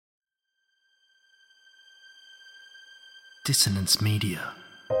Dissonance Media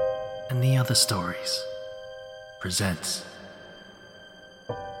and the Other Stories presents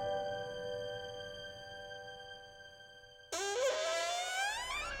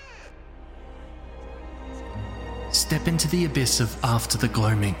Step into the abyss of After the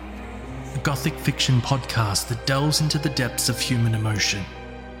Gloaming, a gothic fiction podcast that delves into the depths of human emotion.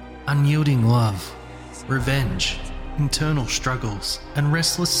 Unyielding love, revenge, internal struggles, and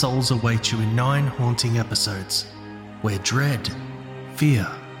restless souls await you in 9 haunting episodes, where dread, fear,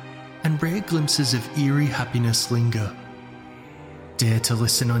 and rare glimpses of eerie happiness linger. Dare to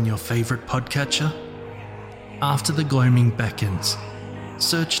listen on your favourite podcatcher? After the Gloaming beckons.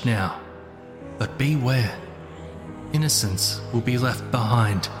 Search now, but beware. Innocence will be left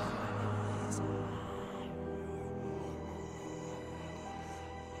behind.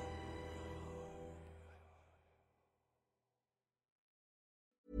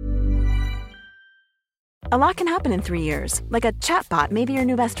 A lot can happen in 3 years, like a chatbot may be your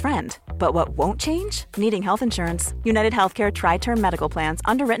new best friend. But what won't change? Needing health insurance. United Healthcare Tri-Term Medical Plans,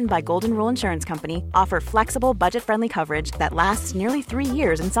 underwritten by Golden Rule Insurance Company, offer flexible, budget-friendly coverage that lasts nearly 3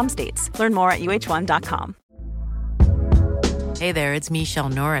 years in some states. Learn more at uh1.com. Hey there, it's Michelle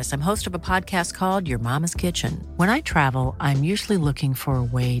Norris. I'm host of a podcast called Your Mama's Kitchen. When I travel, I'm usually looking for a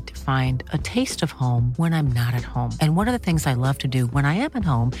way to find a taste of home when I'm not at home. And one of the things I love to do when I am at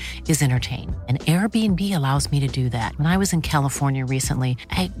home is entertain. And Airbnb allows me to do that. When I was in California recently,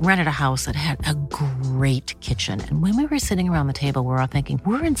 I rented a house that had a great kitchen. And when we were sitting around the table, we're all thinking,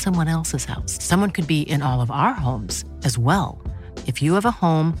 we're in someone else's house. Someone could be in all of our homes as well. If you have a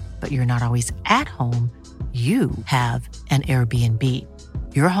home, but you're not always at home, you have an Airbnb.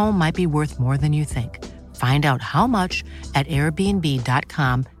 Your home might be worth more than you think. Find out how much at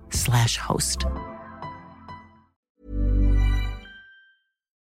airbnb.com/host.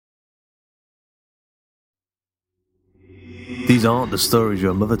 These aren't the stories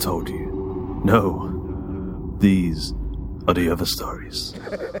your mother told you. No, these are the other stories.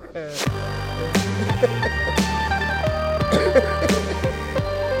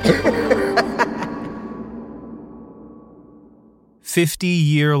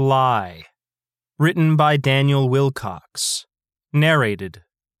 50-Year Lie, written by Daniel Wilcox, narrated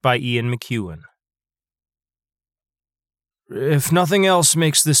by Ian McEwan. If nothing else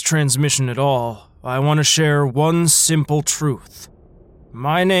makes this transmission at all, I want to share one simple truth.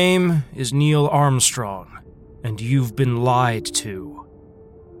 My name is Neil Armstrong, and you've been lied to.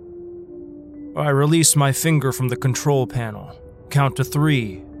 I release my finger from the control panel, count to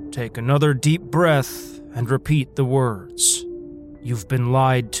 3, take another deep breath, and repeat the words. You've been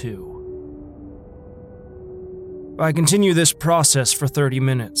lied to. I continue this process for 30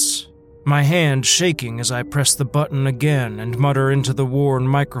 minutes, my hand shaking as I press the button again and mutter into the worn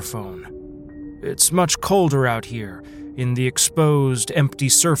microphone. It's much colder out here, in the exposed, empty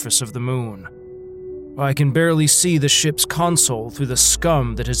surface of the moon. I can barely see the ship's console through the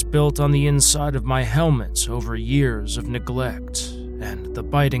scum that has built on the inside of my helmet over years of neglect, and the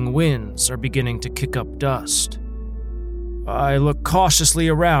biting winds are beginning to kick up dust. I look cautiously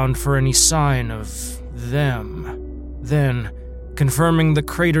around for any sign of them. Then, confirming the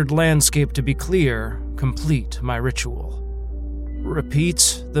cratered landscape to be clear, complete my ritual.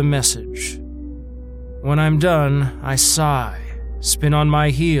 Repeat the message. When I'm done, I sigh, spin on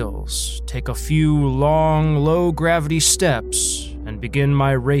my heels, take a few long, low-gravity steps, and begin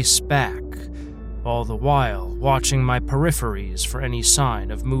my race back, all the while watching my peripheries for any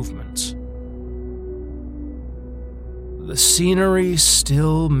sign of movement. The scenery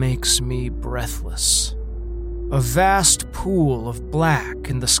still makes me breathless. A vast pool of black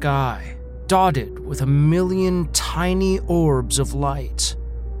in the sky, dotted with a million tiny orbs of light.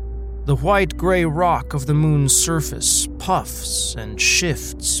 The white-gray rock of the moon's surface puffs and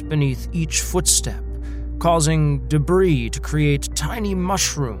shifts beneath each footstep, causing debris to create tiny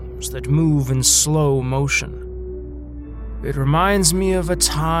mushrooms that move in slow motion. It reminds me of a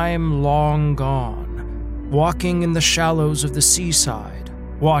time long gone, walking in the shallows of the seaside,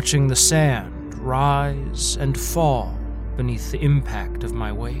 watching the sand rise and fall beneath the impact of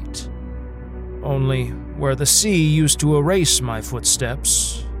my weight. Only where the sea used to erase my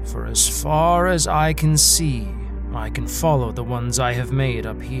footsteps, for as far as I can see, I can follow the ones I have made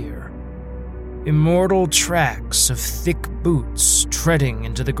up here. Immortal tracks of thick boots treading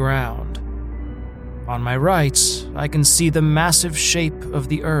into the ground. On my right, I can see the massive shape of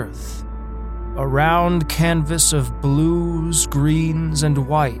the earth. A round canvas of blues, greens, and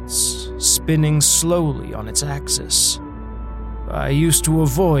whites, spinning slowly on its axis. I used to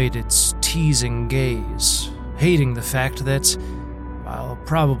avoid its teasing gaze, hating the fact that I'll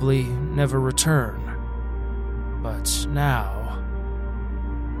probably never return. but now...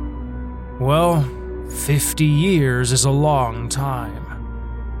 Well, 50 years is a long time.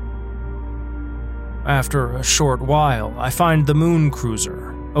 After a short while, I find the moon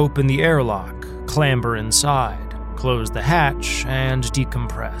cruiser, open the airlock, clamber inside, close the hatch, and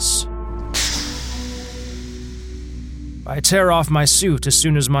decompress. I tear off my suit as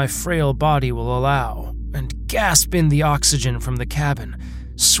soon as my frail body will allow, and gasp in the oxygen from the cabin,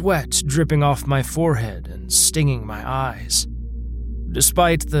 sweat dripping off my forehead and stinging my eyes.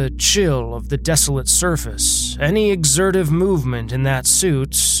 Despite the chill of the desolate surface, any exertive movement in that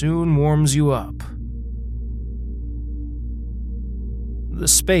suit soon warms you up. The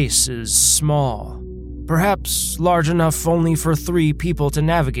space is small, perhaps large enough only for 3 people to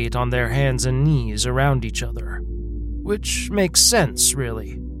navigate on their hands and knees around each other. Which makes sense,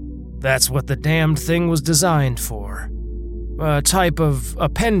 really. That's what the damned thing was designed for. A type of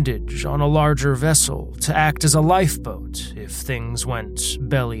appendage on a larger vessel to act as a lifeboat if things went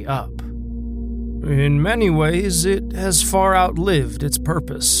belly up. In many ways, it has far outlived its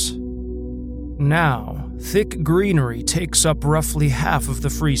purpose. Now, thick greenery takes up roughly half of the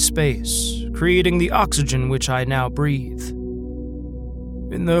free space, creating the oxygen which I now breathe.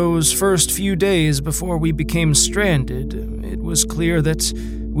 In those first few days before we became stranded, it was clear that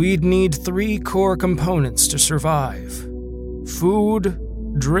we'd need 3 core components to survive: food,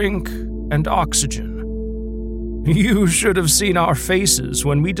 drink, and oxygen. You should have seen our faces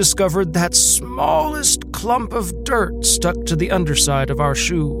when we discovered that smallest clump of dirt stuck to the underside of our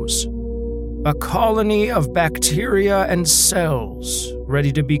shoes. A colony of bacteria and cells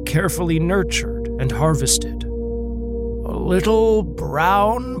ready to be carefully nurtured and harvested. A little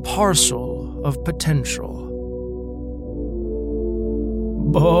brown parcel of potential.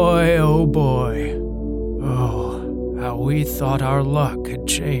 Boy, oh boy. Oh, how we thought our luck had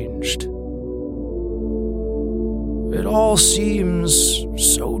changed. It all seems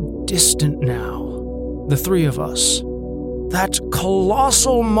so distant now, the 3 of us. That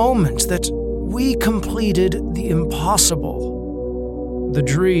colossal moment that we completed the impossible. The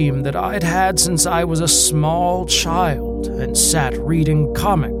dream that I'd had since I was a small child and sat reading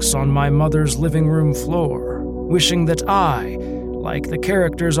comics on my mother's living room floor, wishing that I, like the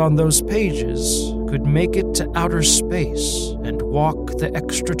characters on those pages, could make it to outer space and walk the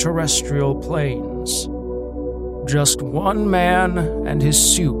extraterrestrial plains. Just one man and his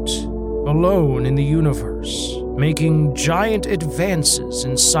suit, alone in the universe, making giant advances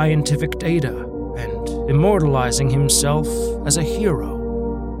in scientific data and immortalizing himself as a hero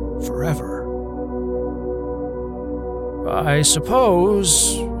forever. I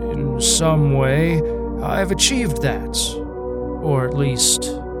suppose, in some way, I've achieved that, or at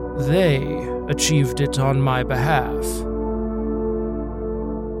least they achieved it on my behalf.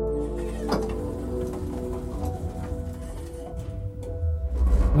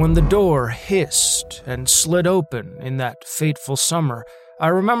 When the door hissed and slid open in that fateful summer, I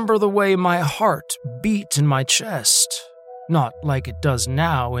remember the way my heart beat in my chest. Not like it does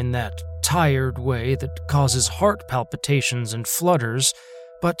now in that tired way that causes heart palpitations and flutters,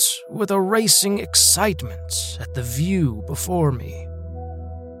 but with a racing excitement at the view before me.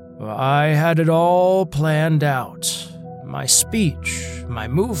 I had it all planned out. My speech, my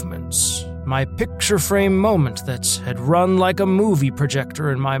movements, my picture frame moment that had run like a movie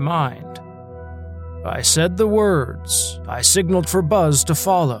projector in my mind. I said the words, I signaled for Buzz to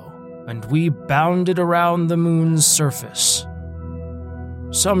follow, and we bounded around the moon's surface.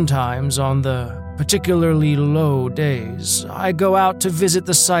 Sometimes on the particularly low days, I go out to visit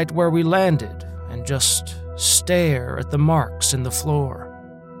the site where we landed and just stare at the marks in the floor,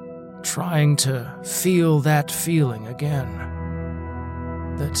 trying to feel that feeling again.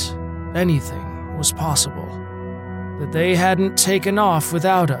 That anything was possible. That they hadn't taken off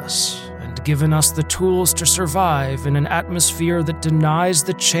without us and given us the tools to survive in an atmosphere that denies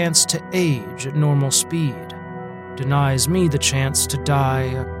the chance to age at normal speed, denies me the chance to die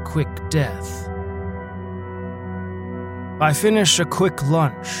a quick death. I finish a quick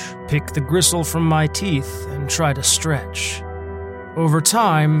lunch, pick the gristle from my teeth, and try to stretch. Over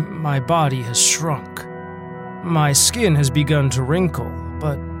time, my body has shrunk. My skin has begun to wrinkle,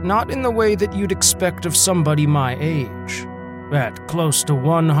 but not in the way that you'd expect of somebody my age. At close to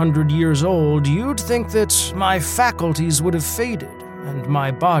 100 years old, you'd think that my faculties would have faded and my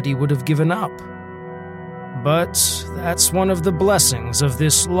body would have given up. But that's one of the blessings of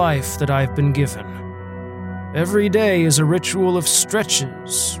this life that I've been given. Every day is a ritual of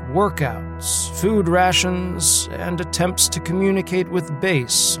stretches, workouts, food rations, and attempts to communicate with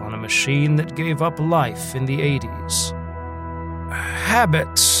base on a machine that gave up life in the 80s.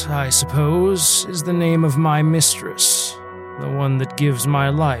 Habit, I suppose, is the name of my mistress, the one that gives my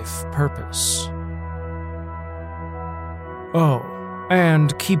life purpose. Oh,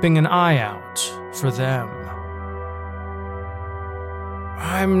 and keeping an eye out for them.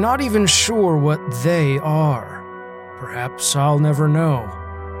 I'm not even sure what they are. Perhaps I'll never know,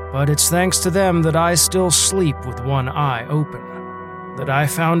 but it's thanks to them that I still sleep with one eye open, that I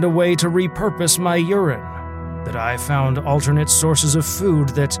found a way to repurpose my urine, that I found alternate sources of food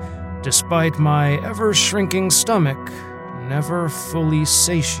that, despite my ever-shrinking stomach, never fully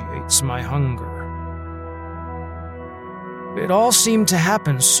satiates my hunger. It all seemed to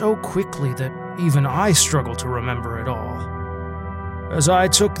happen so quickly that even I struggle to remember it all. As I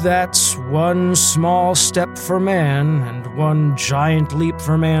took that one small step for man and one giant leap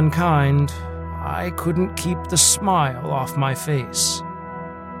for mankind, I couldn't keep the smile off my face.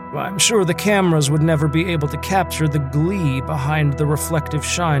 I'm sure the cameras would never be able to capture the glee behind the reflective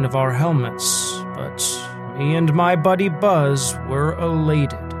shine of our helmets, but me and my buddy Buzz were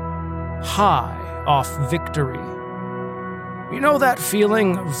elated, high off victory. You know that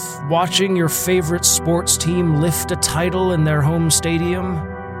feeling of watching your favorite sports team lift a title in their home stadium?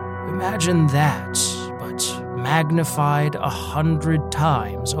 Imagine that, but magnified 100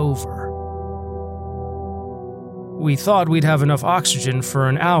 times over. We thought we'd have enough oxygen for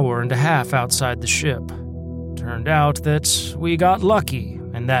an hour and a half outside the ship. Turned out that we got lucky,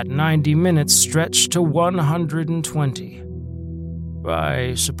 and that 90 minutes stretched to 120.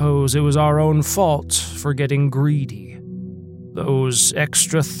 I suppose it was our own fault for getting greedy. Those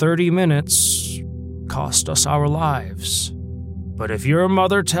extra 30 minutes cost us our lives. But if your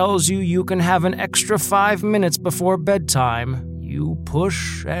mother tells you you can have an extra 5 minutes before bedtime, you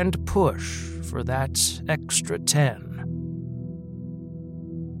push and push for that extra 10.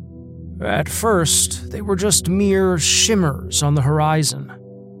 At first, they were just mere shimmers on the horizon.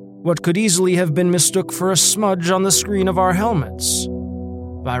 What could easily have been mistook for a smudge on the screen of our helmets.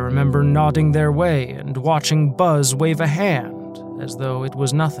 I remember nodding their way and watching Buzz wave a hand as though it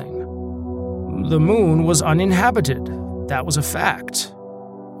was nothing. The moon was uninhabited, that was a fact.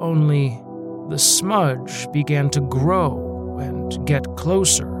 Only the smudge began to grow and get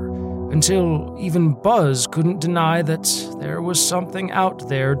closer, until even Buzz couldn't deny that there was something out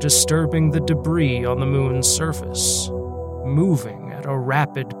there disturbing the debris on the moon's surface, moving at a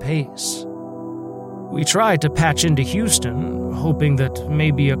rapid pace. We tried to patch into Houston, hoping that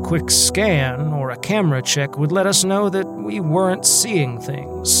maybe a quick scan or a camera check would let us know that we weren't seeing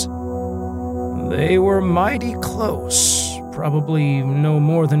things. They were mighty close, probably no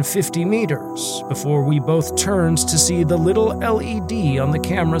more than 50 meters, before we both turned to see the little LED on the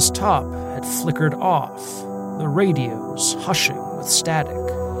camera's top had flickered off, the radios hushing with static.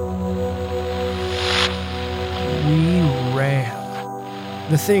 We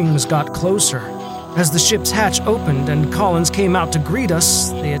ran. The things got closer. As the ship's hatch opened and Collins came out to greet us,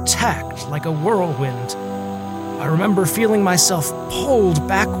 they attacked like a whirlwind. I remember feeling myself pulled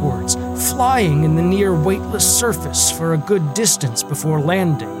backwards, flying in the near weightless surface for a good distance before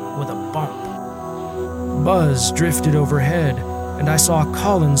landing with a bump. Buzz drifted overhead, and I saw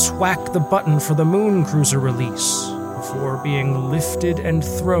Collins whack the button for the moon cruiser release before being lifted and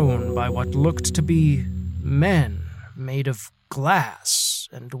thrown by what looked to be men made of glass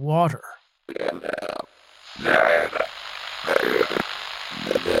and water.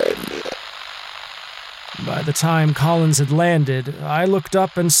 By the time Collins had landed, I looked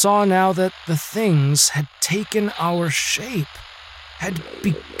up and saw now that the things had taken our shape, had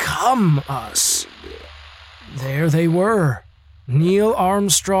become us. There they were, Neil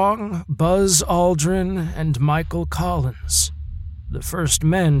Armstrong, Buzz Aldrin, and Michael Collins, the first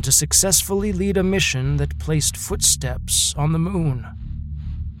men to successfully lead a mission that placed footsteps on the moon.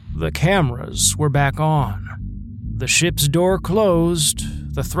 The cameras were back on. The ship's door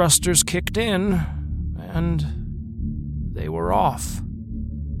closed, the thrusters kicked in, and they were off.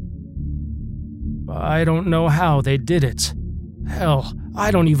 I don't know how they did it. Hell,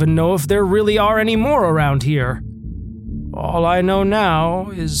 I don't even know if there really are any more around here. All I know now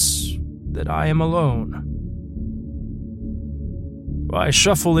is that I am alone. I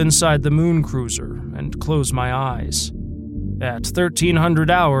shuffle inside the moon cruiser and close my eyes. At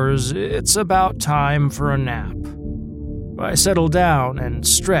 1300 hours, it's about time for a nap. I settle down and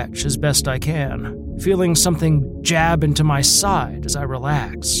stretch as best I can, feeling something jab into my side as I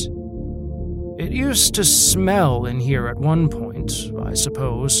relax. It used to smell in here at one point, I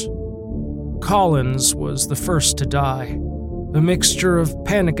suppose. Collins was the first to die, a mixture of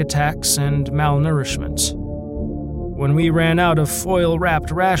panic attacks and malnourishment. when we ran out of foil-wrapped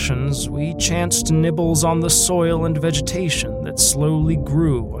rations, we chanced nibbles on the soil and vegetation that slowly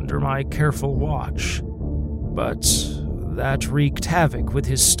grew under my careful watch. But that wreaked havoc with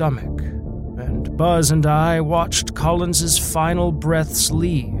his stomach, and Buzz and I watched Collins's final breaths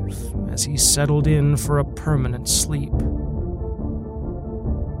leave as he settled in for a permanent sleep.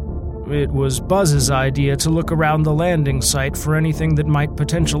 It was Buzz's idea to look around the landing site for anything that might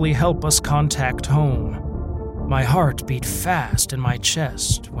potentially help us contact home. My heart beat fast in my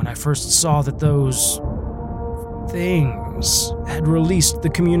chest when I first saw that those things had released the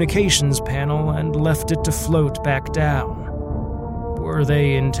communications panel and left it to float back down. Were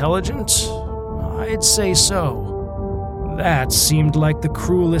they intelligent? I'd say so. That seemed like the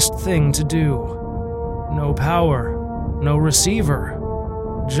cruelest thing to do. No power, no receiver.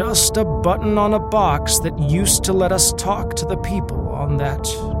 Just a button on a box that used to let us talk to the people on that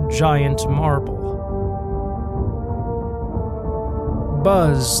giant marble.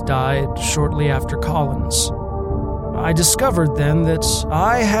 Buzz died shortly after Collins. I discovered then that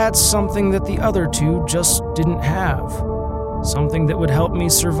I had something that the other two just didn't have. Something that would help me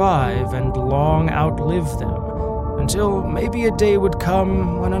survive and long outlive them, until maybe a day would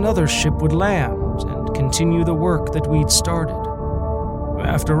come when another ship would land and continue the work that we'd started.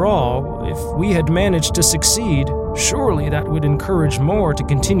 After all, if we had managed to succeed, surely that would encourage more to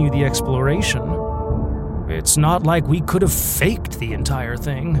continue the exploration. It's not like we could have faked the entire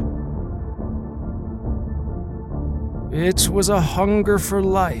thing. It was a hunger for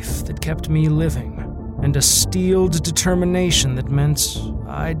life that kept me living, and a steeled determination that meant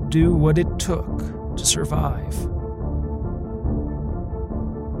I'd do what it took to survive.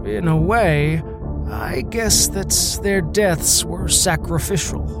 In a way, I guess that their deaths were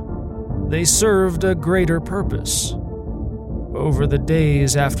sacrificial. They served a greater purpose. Over the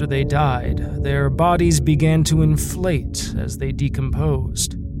days after they died, their bodies began to inflate as they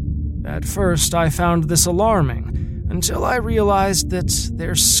decomposed. At first, I found this alarming, until I realized that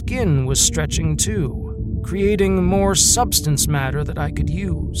their skin was stretching too, creating more substance matter that I could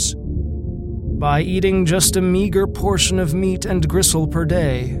use. By eating just a meager portion of meat and gristle per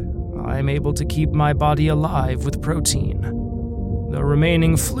day, I'm able to keep my body alive with protein. The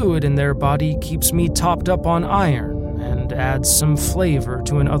remaining fluid in their body keeps me topped up on iron and adds some flavor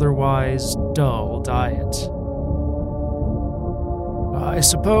to an otherwise dull diet. I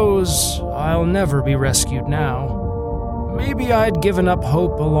suppose I'll never be rescued now. Maybe I'd given up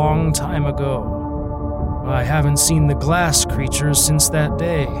hope a long time ago. I haven't seen the glass creatures since that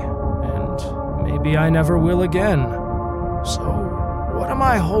day, and maybe I never will again. So, what am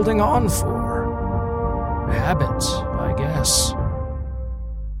I holding on for? Habit, I guess.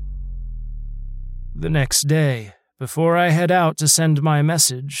 The next day, before I head out to send my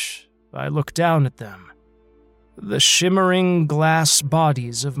message, I look down at them. The shimmering glass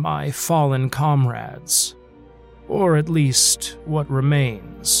bodies of my fallen comrades. Or at least, what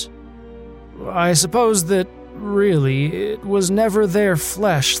remains. I suppose that, really, it was never their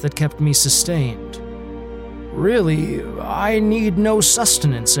flesh that kept me sustained. Really, I need no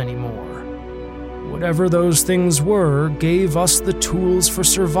sustenance anymore. Whatever those things were gave us the tools for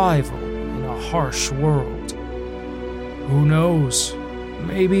survival in a harsh world. Who knows?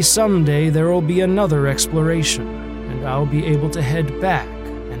 Maybe someday there will be another exploration, and I'll be able to head back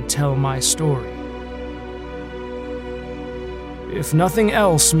and tell my story. If nothing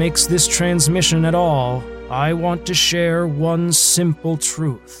else makes this transmission at all, I want to share one simple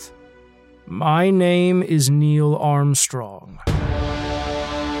truth. My name is Neil Armstrong.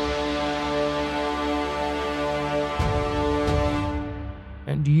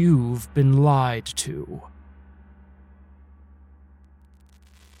 And you've been lied to.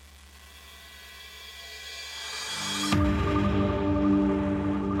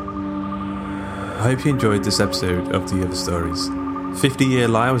 I hope you enjoyed this episode of The Other Stories. 50 Year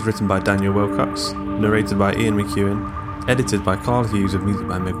Lie was written by Daniel Wilcox, narrated by Ian McEwen, edited by Carl Hughes with music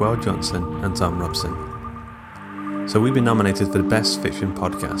by Miguel Johnson and Tom Robson. So we've been nominated for the Best Fiction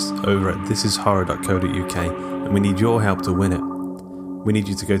Podcast over at thisishorror.co.uk, and we need your help to win it. We need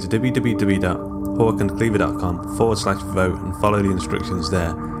you to go to www.hawkandcleaver.com/vote and follow the instructions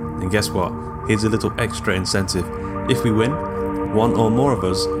there. And guess what? Here's a little extra incentive. If we win, one or more of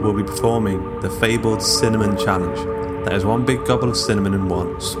us will be performing the fabled Cinnamon Challenge. That is one big gobble of cinnamon in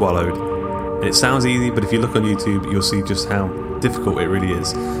one, swallowed. And it sounds easy, but if you look on YouTube, you'll see just how difficult it really is.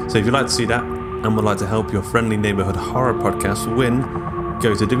 So if you'd like to see that, and would like to help your friendly neighbourhood horror podcast win,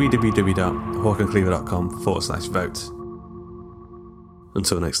 go to www.hawkandcleaver.com/vote.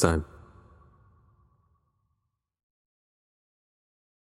 Until next time.